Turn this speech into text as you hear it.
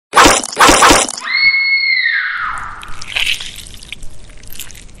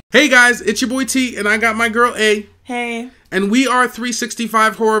Hey guys, it's your boy T, and I got my girl A. Hey. And we are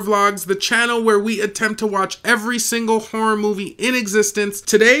 365 Horror Vlogs, the channel where we attempt to watch every single horror movie in existence.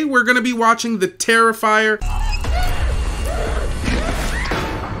 Today, we're going to be watching The Terrifier.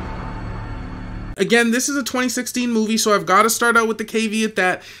 Again, this is a 2016 movie, so I've got to start out with the caveat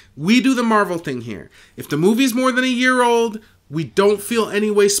that we do the Marvel thing here. If the movie's more than a year old, we don't feel any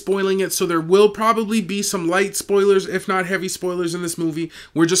way spoiling it, so there will probably be some light spoilers, if not heavy spoilers in this movie.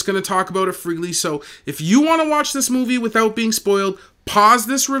 We're just going to talk about it freely, so if you want to watch this movie without being spoiled, pause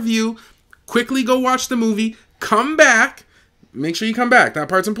this review, quickly go watch the movie, come back, make sure you come back, that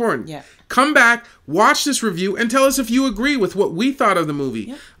part's important. Yeah. Come back, watch this review, and tell us if you agree with what we thought of the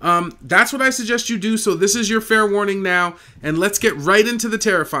movie. Yep. That's what I suggest you do, so this is your fair warning now, and let's get right into The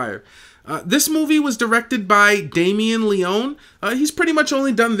Terrifier. This movie was directed by Damien Leone. He's pretty much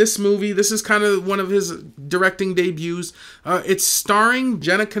only done this movie. This is kind of one of his directing debuts. It's starring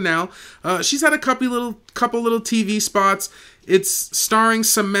Jenna Kanell. She's had a couple little TV spots. It's starring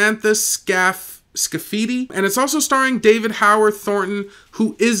Samantha Scaffidi, and it's also starring David Howard Thornton,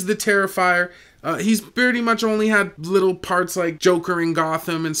 who is the Terrifier. He's pretty much only had little parts like Joker in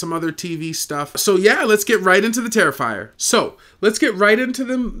Gotham and some other TV stuff. So yeah, let's get right into The Terrifier. So let's get right into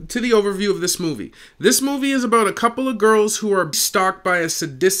the overview of this movie. This movie is about a couple of girls who are stalked by a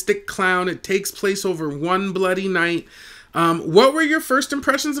sadistic clown. It takes place over one bloody night. What were your first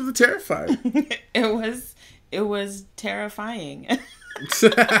impressions of The Terrifier? It was terrifying.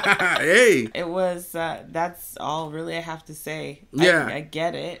 Hey, it was that's all really I have to say. Yeah, I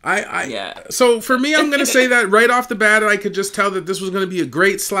get it. Yeah. So for me, I'm gonna say that right off the bat, I could just tell that this was gonna be a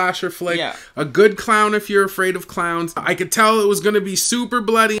great slasher flick. Yeah. A good clown if you're afraid of clowns. I could tell it was gonna be super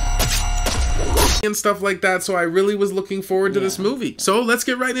bloody and stuff like that, so I really was looking forward to this movie. So let's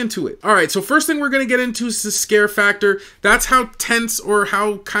get right into it. All right, so first thing we're gonna get into is the scare factor. That's how tense or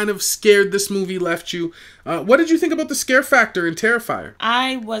how kind of scared this movie left you. What did you think about the scare factor in Terrifier?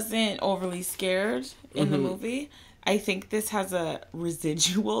 I wasn't overly scared in the movie. I think this has a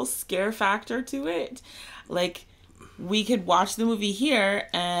residual scare factor to it. Like, we could watch the movie here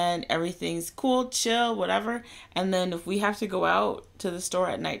and everything's cool, chill, whatever. And then if we have to go out to the store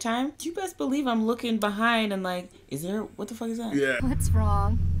at nighttime, you best believe I'm looking behind and like, what the fuck is that? Yeah. What's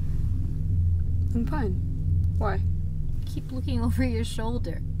wrong? I'm fine. Why? Keep looking over your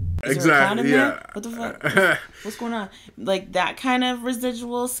shoulder. Is there a clown in there? What the fuck? What's going on? Like that kind of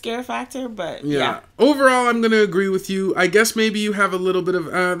residual scare factor, but yeah. Overall, I'm going to agree with you. I guess maybe you have a little bit of,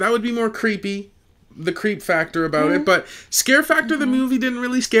 that would be more creepy. The creep factor about it, but scare factor, the movie didn't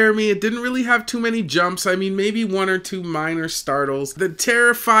really scare me. It didn't really have too many jumps. I mean, maybe one or two minor startles. The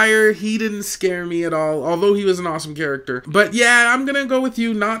Terrifier, he didn't scare me at all, although he was an awesome character. But yeah, I'm gonna go with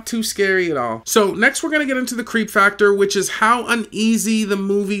you, not too scary at all. So next we're gonna get into the creep factor, which is how uneasy the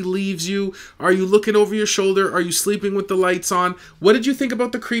movie leaves you. Are you looking over your shoulder? Are you sleeping with the lights on? What did you think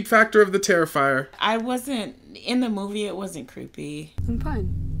about the creep factor of the Terrifier? I wasn't, in the movie it wasn't creepy. I'm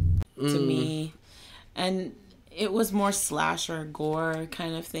fine. To me. And it was more slasher gore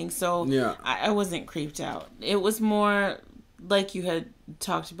kind of thing. So yeah, I wasn't creeped out. It was more like you had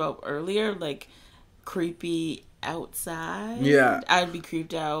talked about earlier, like creepy outside. Yeah. I'd be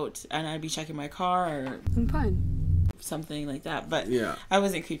creeped out and I'd be checking my car or I'm fine. Something like that. But yeah, I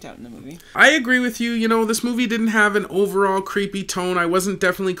wasn't creeped out in the movie. I agree with you. You know, this movie didn't have an overall creepy tone. I wasn't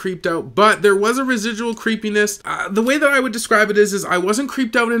definitely creeped out, but there was a residual creepiness. The way that I would describe it is I wasn't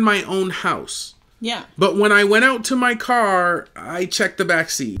creeped out in my own house. Yeah. But when I went out to my car, I checked the back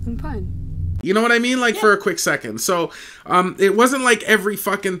seat. I'm fine. You know what I mean? Like, for a quick second. So, it wasn't like every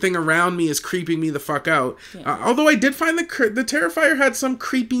fucking thing around me is creeping me the fuck out. Yeah. Although I did find the Terrifier had some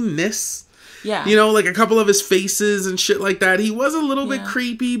creepiness. Yeah. You know, like a couple of his faces and shit like that. He was a little bit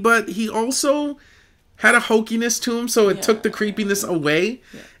creepy, but he also had a hokiness to him, so it took the creepiness away.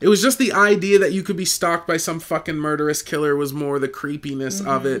 Yeah. It was just the idea that you could be stalked by some fucking murderous killer was more the creepiness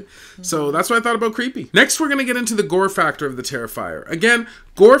of it. So that's what I thought about creepy. Next, we're going to get into the gore factor of the Terrifier. Again,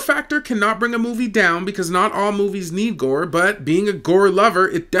 gore factor cannot bring a movie down because not all movies need gore, but being a gore lover,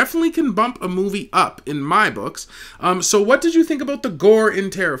 it definitely can bump a movie up in my books. So what did you think about the gore in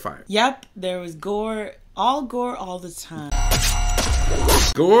Terrifier? Yep, there was gore all the time.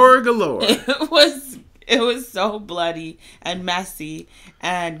 Gore galore. It was so bloody and messy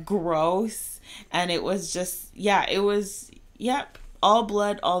and gross. And it was just, all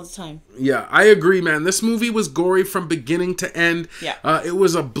blood all the time. Yeah, I agree, man. This movie was gory from beginning to end. Yeah. It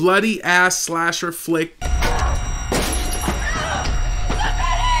was a bloody ass slasher flick.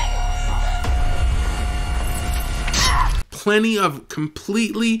 plenty of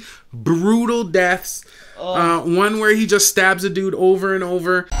completely brutal deaths. One where he just stabs a dude over and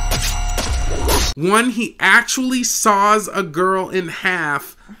over. One, he actually saws a girl in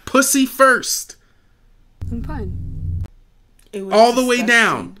half, pussy first. I'm fine. It was all the way disgusting.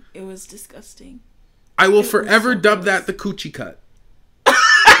 down. It was disgusting. I will It forever was so dub gross. that the coochie cut.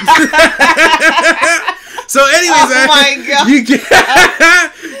 So anyways, Oh my God.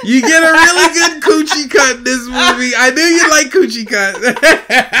 you get a really good coochie cut in this movie. I knew you'd like coochie cut.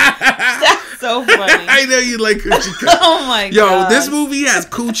 That's so funny. I know you like coochie cut. Oh my God. Yo, this movie has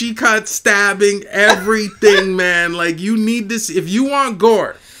coochie cut, stabbing, everything, man. Like, you need this. If you want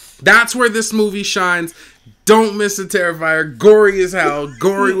gore, that's where this movie shines. Don't miss the Terrifier. Gory as hell.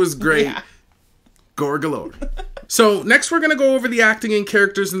 Gory was great. Yeah. Gore galore. So, next we're going to go over the acting and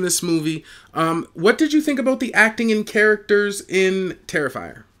characters in this movie. What did you think about the acting and characters in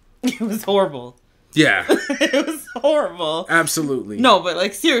Terrifier? It was horrible. Yeah. It was horrible. Absolutely. No, but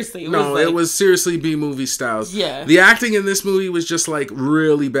like seriously, It was seriously B-movie styles. Yeah. The acting in this movie was just like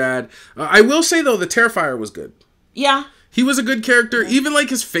really bad. I will say though, the Terrifier was good. Yeah. He was a good character. Even like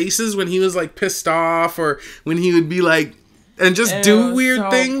his faces when he was like pissed off or when he would be like and just It do was weird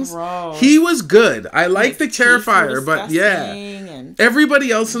so things. gross. He was good. I like the His teeth were Terrifier, but yeah. disgusting and-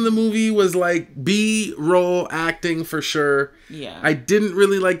 Everybody else in the movie was like B-roll acting for sure. Yeah. I didn't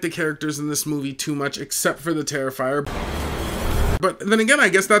really like the characters in this movie too much except for the Terrifier. But then again, I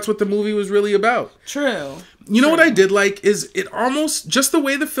guess that's what the movie was really about. True. You know what I did like is it almost just the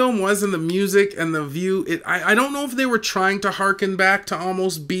way the film was and the music and the view. I don't know if they were trying to harken back to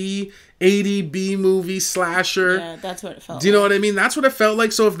almost B-80 B-movie slasher. Yeah, that's what it felt. Do you know what I mean? That's what it felt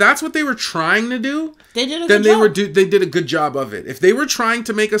like. So if that's what they were trying to do, They did a then good job. they did a good job of it. If they were trying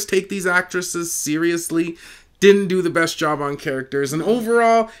to make us take these actresses seriously, didn't do the best job on characters. And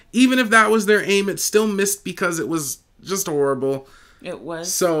overall, even if that was their aim, it still missed because it was just horrible. It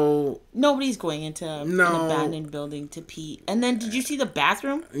was. So Nobody's going into an abandoned building to pee. And then, did you see the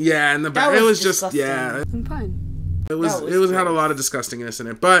bathroom? yeah, and That it was was just disgusting. yeah. I'm fine. It was had a lot of disgustingness in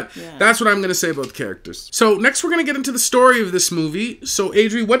it, but Yeah. that's what I'm going to say about the characters. So next we're going to get into the story of this movie. So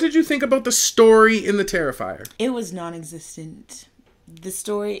Adri, what did you think about the story in The Terrifier? It was non-existent. The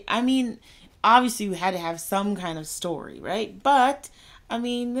story, I mean, obviously we had to have some kind of story, right? But, I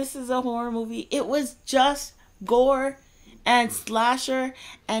mean, this is a horror movie. It was just gore and slasher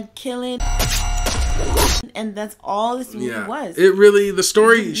and killing. And that's all this movie was. It really, the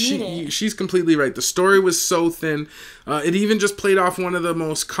story, You didn't need it. she's completely right. The story was so thin. It even just played off one of the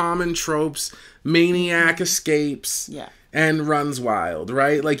most common tropes, maniac escapes Yeah. and runs wild,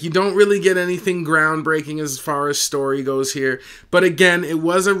 right? Like, you don't really get anything groundbreaking as far as story goes here. But again, it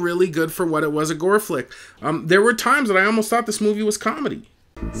was a really good for what it was, a gore flick. There were times that I almost thought this movie was comedy.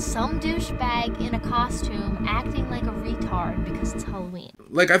 Some douchebag in a costume acting like a retard because it's Halloween.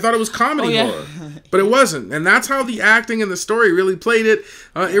 Like, I thought it was comedy Oh, yeah. horror, but it wasn't. And that's how the acting and the story really played it.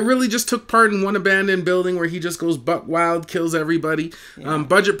 It really just took part in one abandoned building where he just goes buck wild, kills everybody.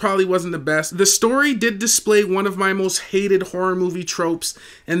 Budget probably wasn't the best. The story did display one of my most hated horror movie tropes,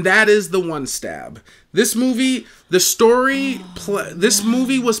 and that is the one stab. This movie, this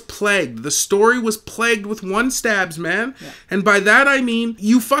movie was plagued. The story was plagued with one stabs, man. Yeah. And by that I mean,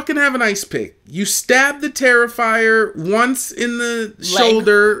 you fucking have an ice pick. You stab the Terrifier once in the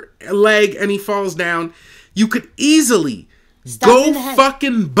leg, and he falls down. You could easily go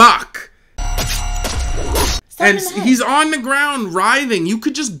fucking buck. And he's on the ground writhing. You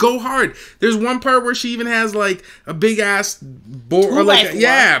could just go hard. There's one part where she even has like a big ass board, or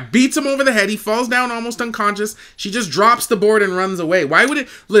like beats him over the head. He falls down almost unconscious. She just drops the board and runs away. Why would it?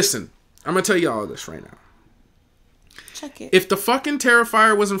 Listen, I'm gonna tell you all of this right now. Check it. If the fucking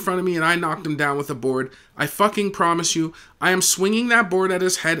Terrifier was in front of me and I knocked him down with a board, I fucking promise you, I am swinging that board at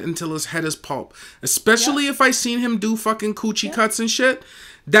his head until his head is pulp. Especially if I seen him do fucking coochie cuts and shit.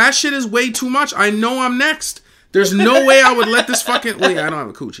 That shit is way too much. I know I'm next. There's no way I would let this fucking... Well, yeah, I don't have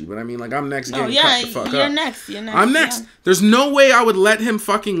a coochie, but I mean, like, I'm next getting cut the fuck up. You're next. I'm next. Yeah. There's no way I would let him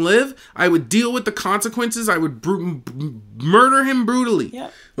fucking live. I would deal with the consequences. I would murder him brutally.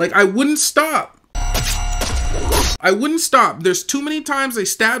 Yep. Like, I wouldn't stop. I wouldn't stop. There's too many times they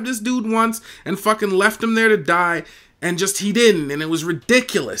stabbed this dude once and fucking left him there to die, and just he didn't, and it was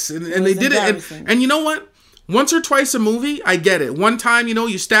ridiculous. And they did it. And you know what? Once or twice a movie, I get it. One time, you know,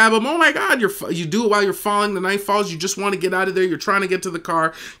 you stab him. Oh my God, you do it while you're falling. The knife falls. You just want to get out of there. You're trying to get to the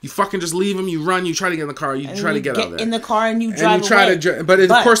car. You fucking just leave him. You run. You try to get in the car. You try to get out of there. In the car and you drive away. But of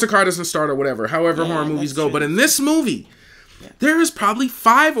course the car doesn't start or whatever. However horror movies go. But in this movie, there is probably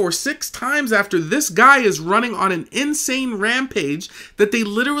 5 or 6 times after this guy is running on an insane rampage that they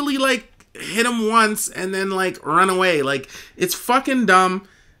literally like hit him once and then like run away. Like, it's fucking dumb.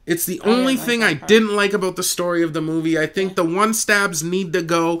 It's the only thing I didn't like about the story of the movie. I think the one stabs need to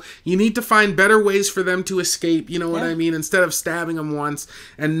go. You need to find better ways for them to escape, you know what I mean? Instead of stabbing him once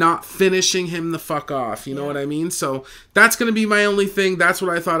and not finishing him the fuck off, you know what I mean? So that's going to be my only thing. That's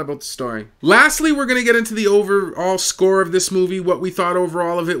what I thought about the story. Lastly, we're going to get into the overall score of this movie, what we thought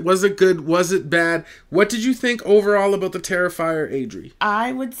overall of it. Was it good? Was it bad? What did you think overall about the Terrifier, Adri?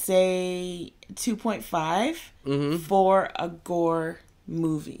 I would say 2.5 for a gore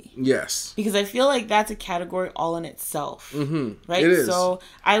movie. Yes. Because I feel like that's a category all in itself. Right? It is. So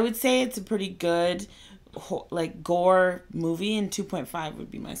I would say it's a pretty good like gore movie, and 2.5 would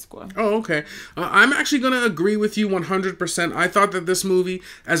be my score. Oh, okay. I'm actually going to agree with you 100%. I thought that this movie,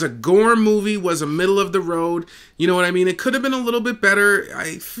 as a gore movie, was a middle of the road. You know what I mean? It could have been a little bit better.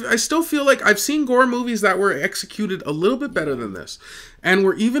 I still feel like I've seen gore movies that were executed a little bit better than this, and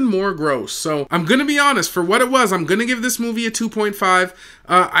were even more gross. So I'm going to be honest, for what it was, I'm going to give this movie a 2.5.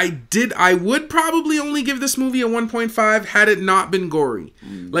 I would probably only give this movie a 1.5 had it not been gory.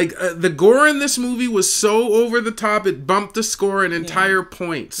 Like, the gore in this movie was so over the top, it bumped the score an entire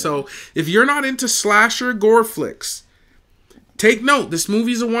point. So if you're not into slasher gore flicks, take note, this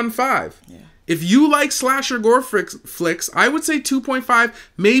movie's a 1.5. If you like slasher gore flicks, I would say 2.5,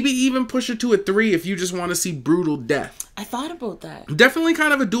 maybe even push it to a 3 if you just want to see brutal death. I thought about that. Definitely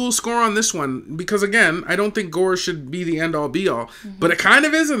kind of a dual score on this one, because again, I don't think gore should be the end-all be-all, but it kind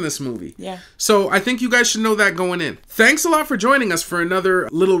of is in this movie. Yeah. So I think you guys should know that going in. Thanks a lot for joining us for another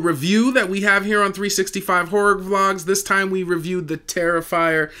little review that we have here on 365 Horror Vlogs. This time we reviewed The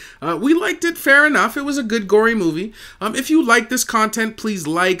Terrifier. We liked it fair enough. It was a good gory movie. If you like this content, please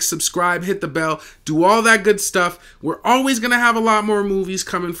like, subscribe, hit the bell, do all that good stuff. We're always going to have a lot more movies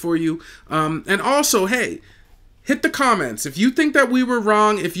coming for you. And also, hey, hit the comments. If you think that we were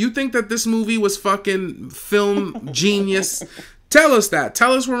wrong, if you think that this movie was fucking film genius, tell us that.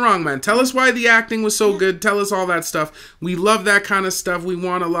 Tell us we're wrong, man. Tell us why the acting was so good. Tell us all that stuff. We love that kind of stuff. We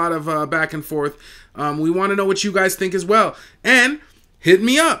want a lot of back and forth. We want to know what you guys think as well. And hit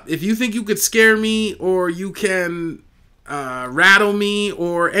me up. If you think you could scare me, or you can rattle me,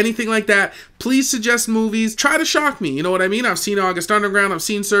 or anything like that, please suggest movies. Try to shock me, you know what I mean? I've seen August Underground, I've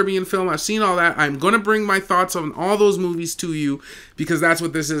seen Serbian Film, I've seen all that. I'm gonna bring my thoughts on all those movies to you, because that's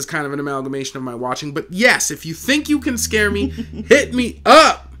what this is, kind of an amalgamation of my watching. But yes, if you think you can scare me, hit me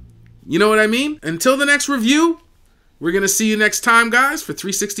up, you know what I mean? Until the next review, we're gonna see you next time, guys, for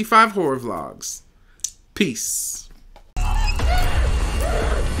 365 Horror Vlogs. Peace.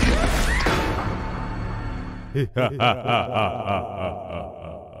 Ha ha ha ha ha ha.